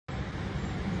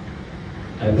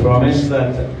I promise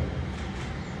that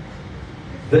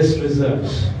this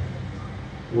results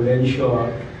would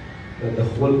ensure that the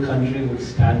whole country would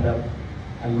stand up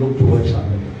and look towards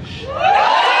Andhra Pradesh.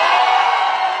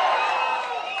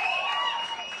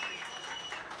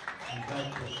 In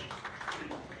fact,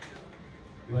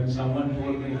 when someone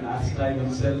told me last time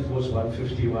itself was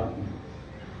 151,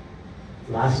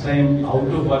 last time out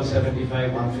of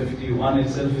 175, 151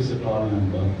 itself is a tall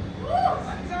number.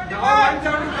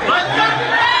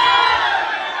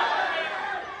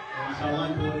 When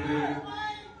someone told me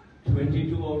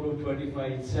 22 out of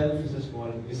 25 itself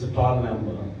is a tall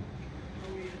number.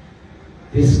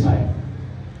 This time,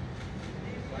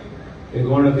 we're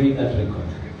going to beat that record.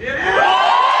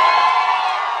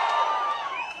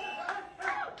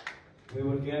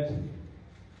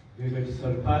 We will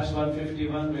surpass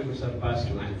 151, we will surpass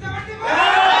 250.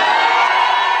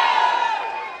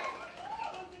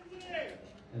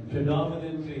 And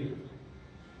predominantly,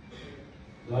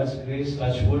 God's grace,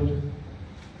 touch wood,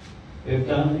 they've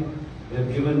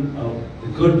given the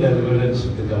good deliverance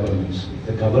of the governance.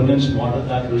 The governance model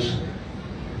that was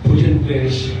put in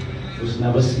place was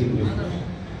never seen before.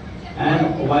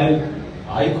 And while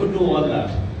I could do all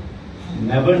that,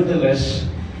 nevertheless,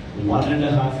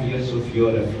 1.5 years of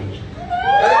your effort.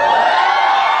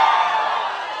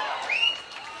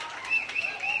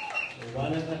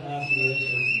 1.5 years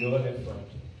of your effort,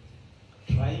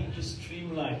 trying to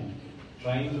streamline,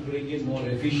 trying to bring in more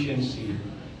efficiency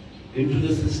into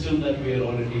the system that we are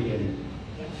already in,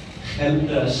 helped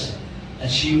us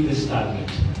achieve this target.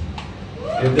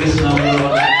 If this number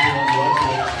was